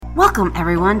Welcome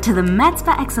everyone to the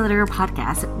MedSpa Accelerator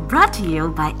podcast, brought to you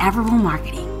by Everable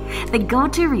Marketing, the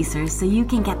go-to resource so you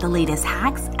can get the latest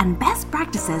hacks and best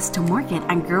practices to market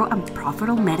and grow a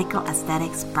profitable medical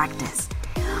aesthetics practice.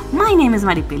 My name is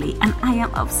Maripili and I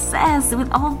am obsessed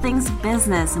with all things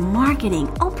business, marketing,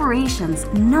 operations,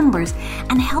 numbers,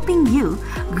 and helping you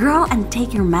grow and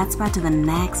take your MedSpa to the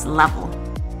next level.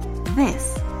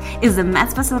 This is the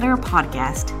MedSpa Accelerator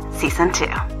podcast, Season 2.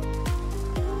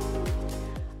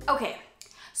 Okay,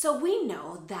 so we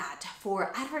know that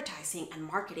for advertising and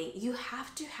marketing, you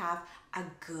have to have a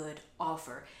good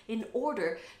offer in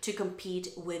order to compete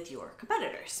with your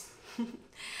competitors.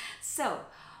 So,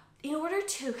 in order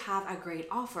to have a great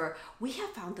offer, we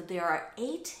have found that there are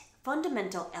 8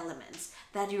 fundamental elements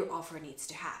that your offer needs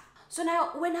to have. So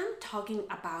now, when I'm talking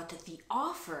about the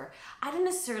offer, I don't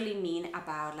necessarily mean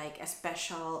about like a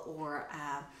special or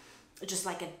just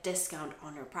like a discount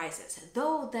on your prices,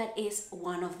 though that is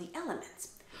one of the elements.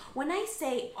 When I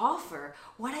say offer,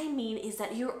 what I mean is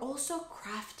that you're also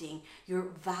crafting your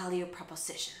value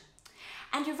proposition.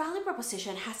 And your value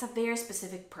proposition has a very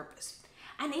specific purpose.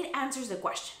 And it answers the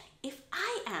question, if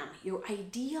I am your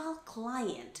ideal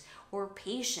client or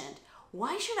patient,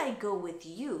 why should I go with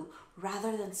you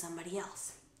rather than somebody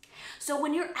else? So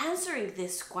when you're answering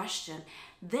this question,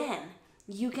 then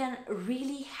you can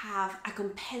really have a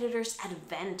competitor's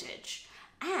advantage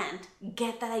and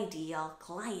get that ideal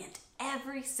client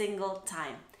every single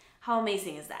time. How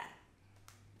amazing is that?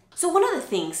 So one of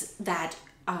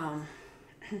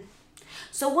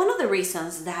the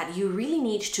reasons that you really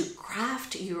need to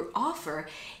craft your offer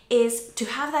is to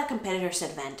have that competitor's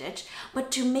advantage, but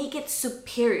to make it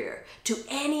superior to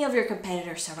any of your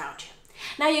competitors around you.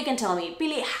 Now you can tell me,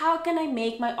 Billy, how can I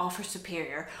make my offer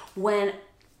superior when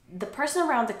the person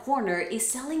around the corner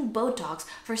is selling Botox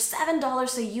for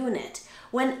 $7 a unit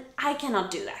when I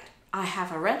cannot do that? I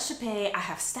have a rent to pay, I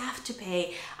have staff to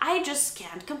pay, I just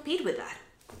can't compete with that.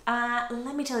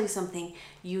 Let me tell you something,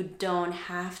 you don't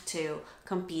have to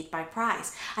compete by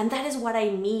price. And that is what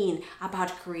I mean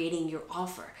about creating your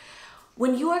offer.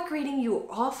 When you are creating your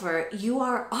offer, you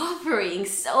are offering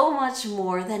so much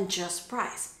more than just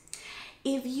price.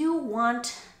 If your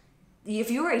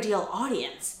ideal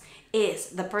audience is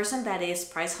the person that is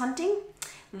price hunting,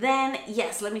 then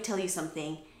yes, let me tell you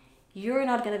something, you're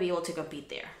not going to be able to compete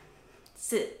there.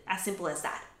 It's as simple as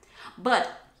that. But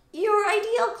your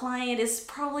ideal client is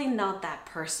probably not that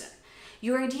person.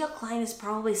 Your ideal client is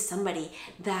probably somebody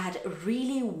that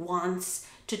really wants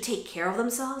to take care of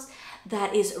themselves,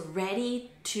 that is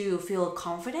ready to feel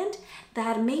confident,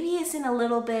 that maybe is in a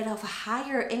little bit of a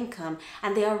higher income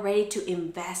and they are ready to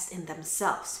invest in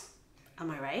themselves.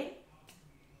 Am I right?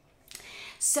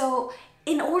 So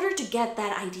in order to get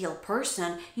that ideal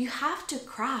person, you have to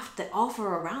craft the offer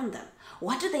around them.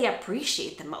 What do they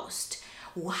appreciate the most?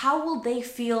 How will they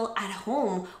feel at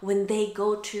home when they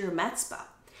go to your med spa?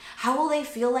 How will they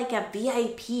feel like a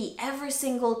VIP every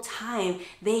single time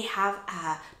they have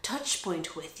a touch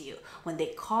point with you? When they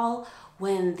call,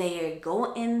 when they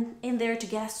go in there to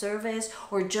get a service,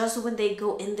 or just when they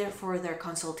go in there for their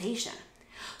consultation.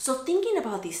 So thinking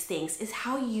about these things is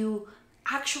how you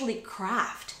actually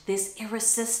craft this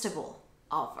irresistible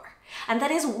offer. And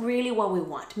that is really what we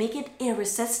want. Make it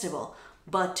irresistible,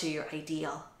 but to your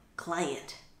ideal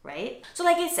client, right? So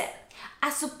like I said,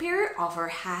 a superior offer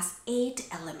has 8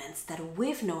 elements that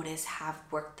we've noticed have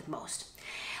worked the most.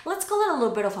 Let's call it a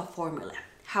little bit of a formula.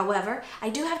 However, I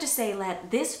do have to say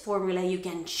that this formula, you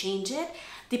can change it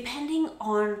depending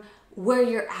on where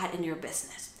you're at in your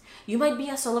business. You might be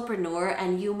a solopreneur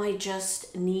and you might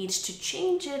just need to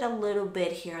change it a little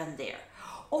bit here and there.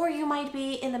 Or you might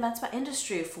be in the med spa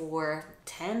industry for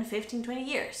 10, 15, 20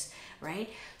 years, right?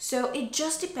 So it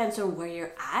just depends on where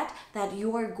you're at that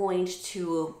you are going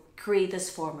to create this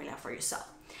formula for yourself.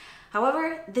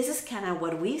 However, this is kind of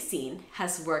what we've seen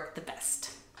has worked the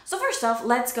best. So first off,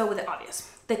 let's go with the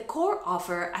obvious. The core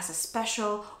offer as a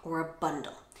special or a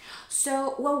bundle.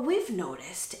 So what we've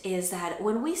noticed is that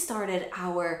when we started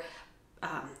our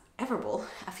Everable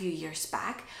a few years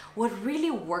back, what really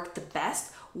worked the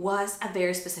best was a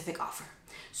very specific offer.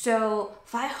 So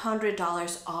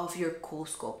 $500 off your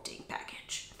CoolSculpting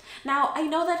package. Now, I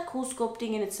know that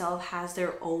CoolSculpting in itself has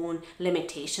their own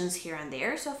limitations here and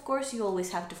there, so of course you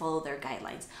always have to follow their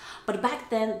guidelines. But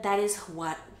back then, that is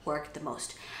what worked the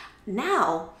most.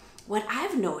 Now, what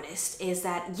I've noticed is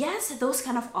that yes, those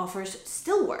kind of offers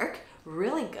still work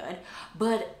really good,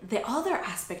 but the other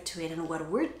aspect to it and what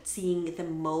we're seeing the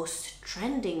most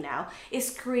trending now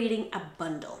is creating a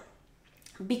bundle.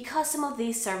 Because some of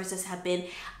these services have been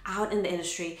out in the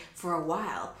industry for a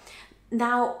while.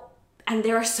 Now, and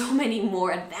there are so many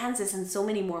more advances and so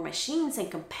many more machines and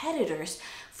competitors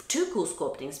to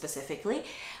CoolSculpting specifically,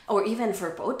 or even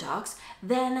for Botox,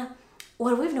 then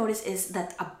what we've noticed is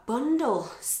that a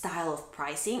bundle style of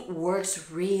pricing works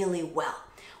really well.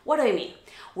 What do I mean?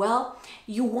 Well,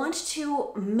 you want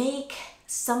to make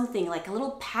something like a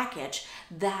little package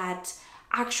that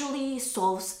actually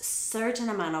solves certain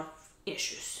amount of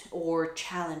issues or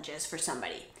challenges for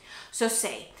somebody. So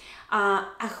say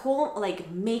a whole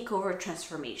like makeover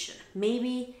transformation.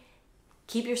 Maybe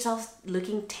keep yourself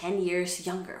looking 10 years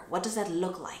younger. What does that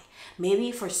look like?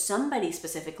 Maybe for somebody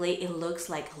specifically, it looks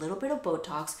like a little bit of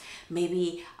Botox,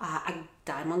 maybe a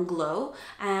diamond glow,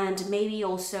 and maybe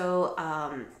also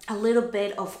a little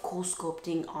bit of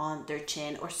CoolSculpting on their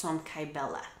chin or some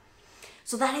Kybella.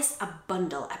 So that is a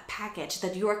bundle, a package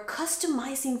that you are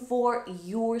customizing for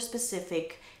your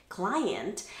specific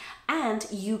client, and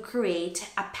you create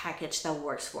a package that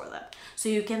works for them. So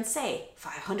you can say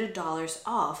 $500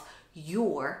 off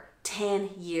your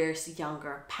 10 years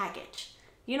younger package.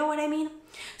 You know what I mean?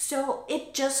 So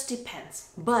it just depends.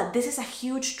 But this is a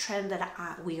huge trend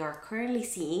that we are currently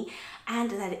seeing,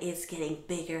 and that is getting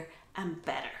bigger and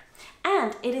better.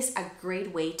 And it is a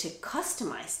great way to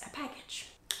customize a package.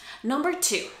 Number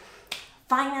 2,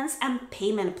 finance and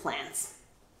payment plans.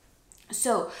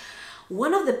 So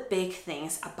one of the big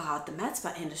things about the med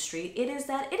spa industry, it is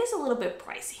that it is a little bit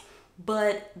pricey,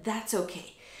 but that's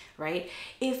okay, right?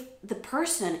 If the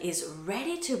person is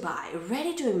ready to buy,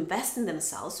 ready to invest in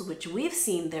themselves, which we've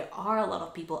seen there are a lot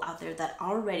of people out there that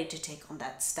are ready to take on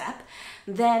that step,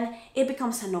 then it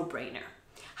becomes a no-brainer.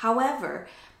 However,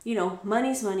 you know,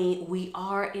 money's money. We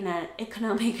are in an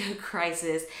economic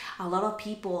crisis. A lot of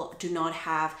people do not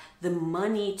have the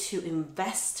money to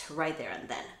invest right there and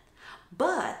then,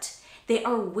 but they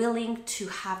are willing to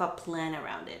have a plan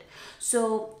around it.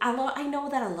 So I know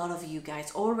that a lot of you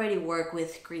guys already work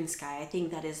with GreenSky. I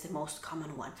think that is the most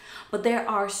common one, but there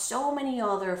are so many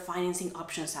other financing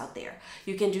options out there.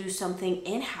 You can do something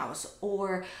in-house,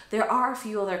 or there are a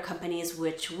few other companies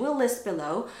which we'll list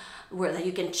below where that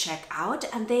you can check out,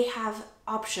 and they have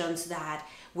options that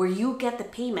where you get the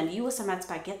payment, you as a med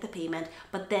spa get the payment,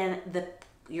 but then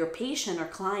your patient or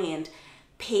client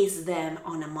pays them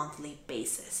on a monthly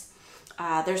basis.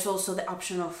 There's also the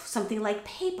option of something like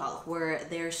PayPal, where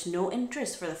there's no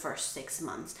interest for the first 6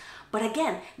 months. But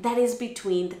again, that is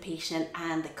between the patient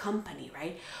and the company,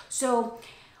 right? So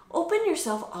open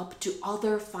yourself up to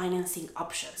other financing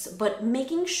options, but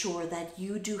making sure that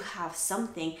you do have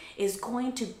something is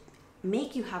going to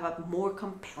make you have a more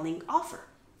compelling offer.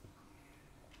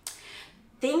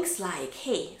 Things like,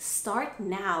 hey, start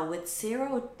now with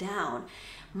 0 down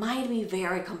might be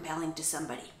very compelling to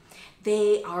somebody.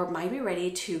 They might be ready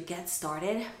to get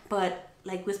started, but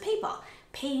like with PayPal,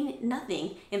 pay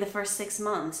nothing in the first 6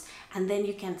 months, and then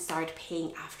you can start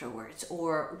paying afterwards,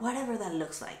 or whatever that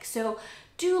looks like. So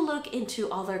do look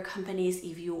into other companies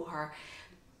if you are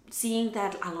seeing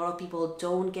that a lot of people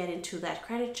don't get into that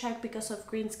credit check because of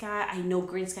GreenSky. I know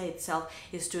GreenSky itself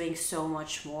is doing so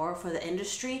much more for the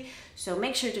industry, so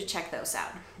make sure to check those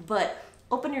out. But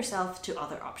open yourself to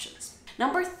other options.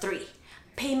 Number 3,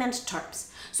 payment terms.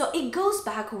 So it goes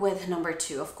back with number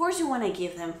 2. Of course, you want to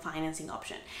give them financing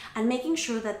option, and making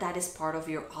sure that that is part of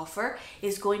your offer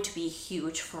is going to be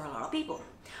huge for a lot of people.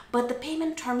 But the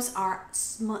payment terms are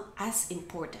as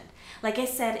important. Like I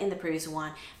said in the previous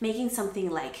one, making something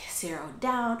like 0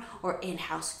 down or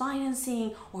in-house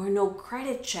financing or no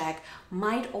credit check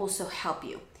might also help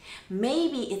you.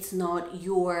 Maybe it's not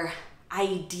your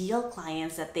ideal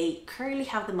clients that they currently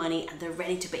have the money and they're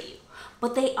ready to pay you,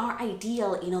 but they are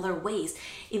ideal in other ways,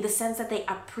 in the sense that they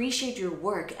appreciate your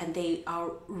work and they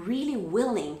are really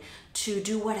willing to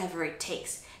do whatever it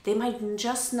takes. They might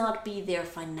just not be there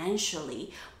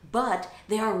financially, but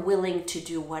they are willing to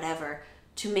do whatever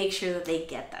to make sure that they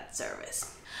get that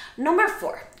service. Number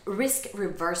 4, risk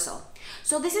reversal.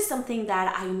 So this is something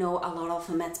that I know a lot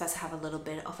of med spas have a little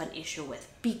bit of an issue with,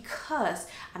 because,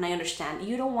 and I understand,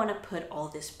 you don't want to put all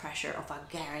this pressure of a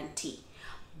guarantee,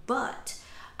 but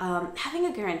having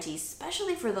a guarantee,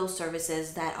 especially for those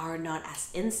services that are not as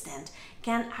instant,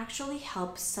 can actually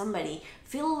help somebody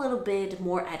feel a little bit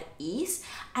more at ease.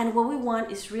 And what we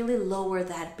want is really lower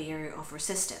that barrier of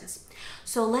resistance.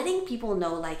 So letting people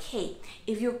know, like, hey,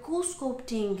 if your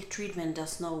CoolSculpting treatment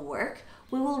does not work,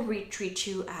 we will retreat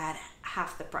you at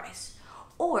half the price.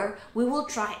 Or we will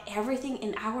try everything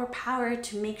in our power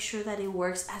to make sure that it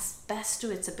works as best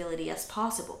to its ability as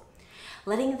possible.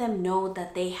 Letting them know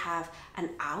that they have an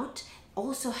out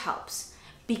also helps,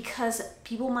 because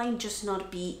people might just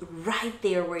not be right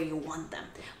there where you want them.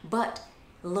 But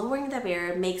lowering the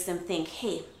barrier makes them think,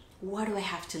 hey, what do I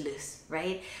have to lose,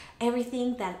 right?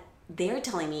 Everything that they're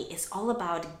telling me is all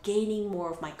about gaining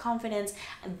more of my confidence.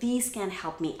 These can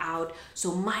help me out,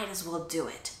 so might as well do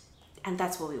it. And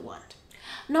that's what we want.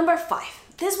 Number 5,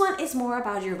 this one is more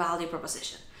about your value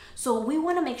proposition. So we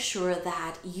want to make sure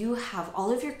that you have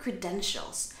all of your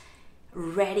credentials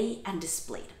ready and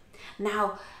displayed.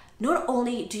 Now, not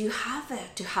only do you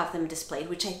have to have them displayed,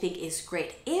 which I think is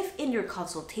great, if in your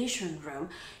consultation room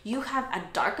you have a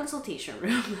dark consultation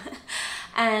room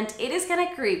and it is kind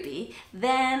of creepy,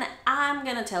 then I'm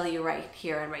gonna tell you right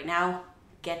here and right now,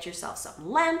 get yourself some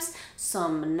lamps,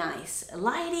 some nice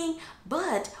lighting,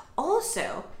 but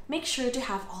also make sure to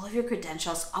have all of your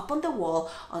credentials up on the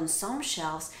wall on some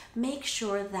shelves. Make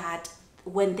sure that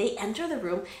when they enter the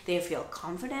room, they feel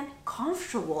confident,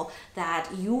 comfortable that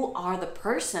you are the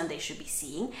person they should be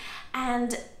seeing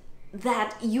and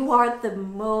that you are the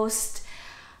most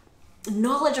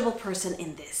knowledgeable person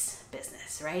in this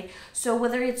business, right? So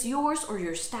whether it's yours or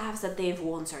your staff's that they've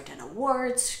won certain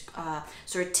awards,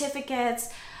 certificates,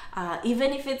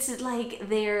 even if it's like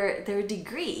their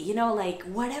degree, you know, like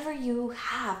whatever you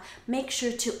have, make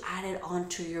sure to add it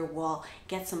onto your wall.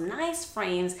 Get some nice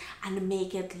frames and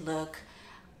make it look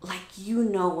like you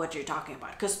know what you're talking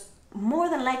about, because more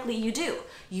than likely you do.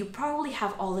 You probably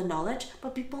have all the knowledge,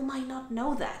 but people might not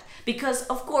know that because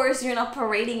of course you're not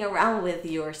parading around with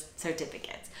your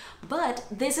certificates. But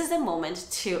this is the moment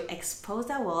to expose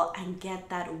that wall and get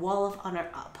that wall of honor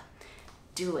up.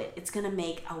 Do it. It's gonna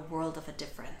make a world of a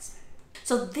difference.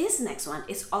 So this next one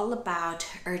is all about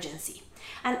urgency,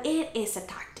 and it is a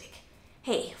tactic.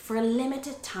 Hey, for a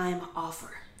limited time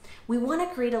offer, we want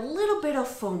to create a little bit of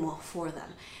FOMO for them,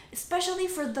 especially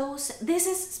for those, this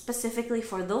is specifically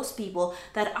for those people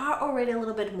that are already a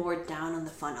little bit more down on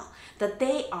the funnel, that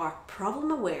they are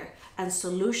problem aware and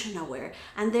solution aware,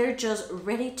 and they're just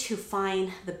ready to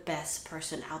find the best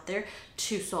person out there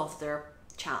to solve their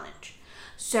challenge.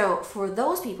 So for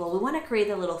those people, we want to create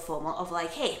a little FOMO of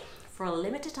like, hey, for a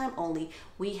limited time only,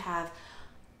 we have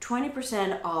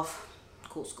 20% off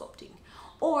CoolSculpting.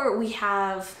 Or we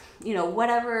have, you know,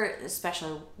 whatever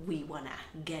special we want to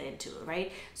get into,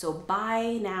 right? So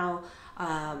buy now,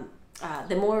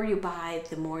 the more you buy,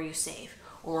 the more you save.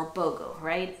 Or BOGO,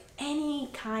 right?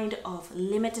 Any kind of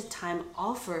limited time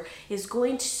offer is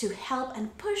going to help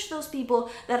and push those people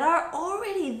that are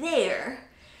already there,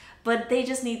 but they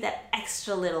just need that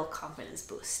extra little confidence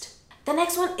boost. The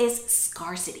next one is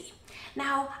scarcity.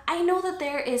 Now, I know that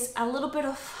there is a little bit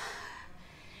of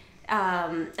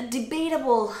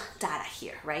debatable data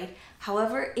here, right?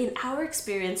 However, in our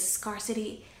experience,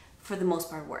 scarcity for the most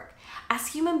part work. As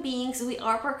human beings, we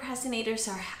are procrastinators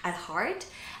at heart,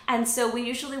 and so we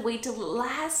usually wait till the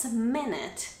last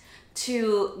minute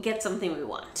to get something we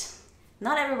want.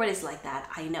 Not everybody's like that,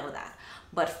 I know that,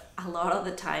 but a lot of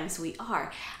the times we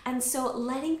are. And so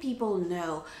letting people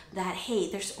know that, hey,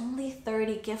 there's only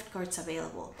 30 gift cards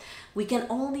available. We can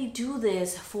only do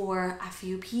this for a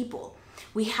few people.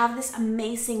 We have this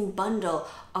amazing bundle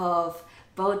of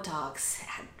Botox,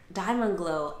 Diamond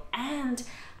Glow, and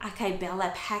a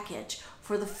Kybella package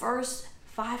for the first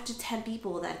 5 to 10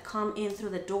 people that come in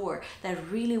through the door that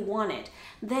really want it.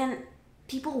 Then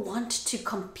people want to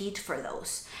compete for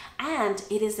those, and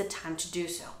it is the time to do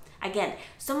so. Again,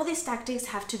 some of these tactics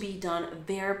have to be done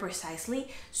very precisely,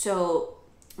 so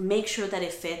make sure that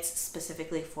it fits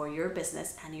specifically for your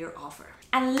business and your offer.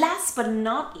 And last but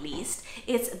not least,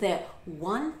 it's the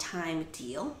one-time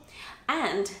deal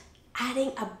and adding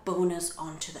a bonus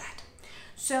onto that.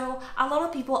 So a lot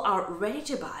of people are ready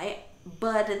to buy,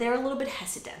 but they're a little bit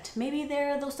hesitant. Maybe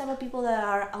they're those type of people that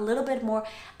are a little bit more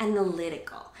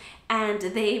analytical and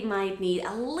they might need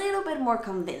a little bit more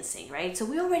convincing, right? So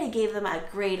we already gave them a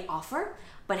great offer,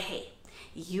 but hey,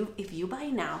 if you buy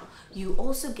now, you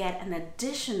also get an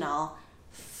additional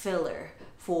filler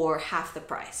for half the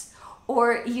price,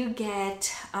 or you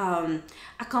get a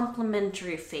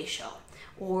complimentary facial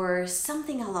or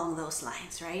something along those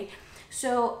lines, right?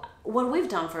 So what we've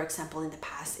done, for example, in the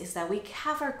past is that we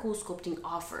have our CoolSculpting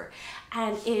offer,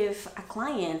 and if a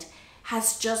client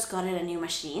has just gotten a new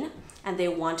machine and they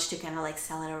want to kind of like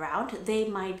sell it around, they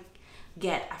might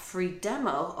get a free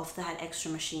demo of that extra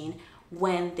machine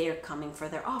when they're coming for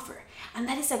their offer. And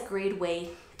that is a great way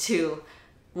to,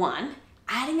 one,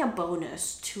 adding a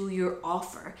bonus to your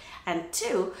offer, and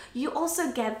two, you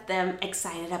also get them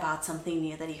excited about something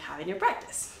new that you have in your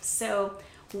practice. So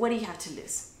what do you have to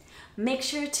lose? Make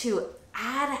sure to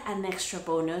add an extra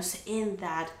bonus in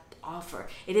that offer.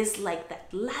 It is like that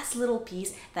last little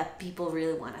piece that people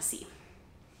really want to see.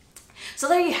 So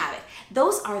there you have it.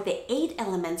 Those are the 8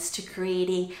 elements to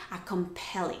creating a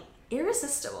compelling,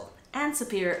 irresistible, and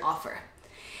superior offer.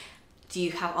 Do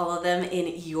you have all of them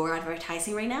in your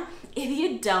advertising right now? If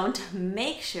you don't,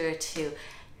 make sure to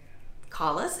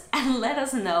call us and let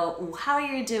us know how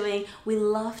you're doing. We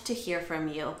love to hear from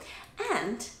you.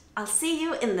 And I'll see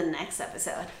you in the next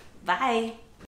episode. Bye.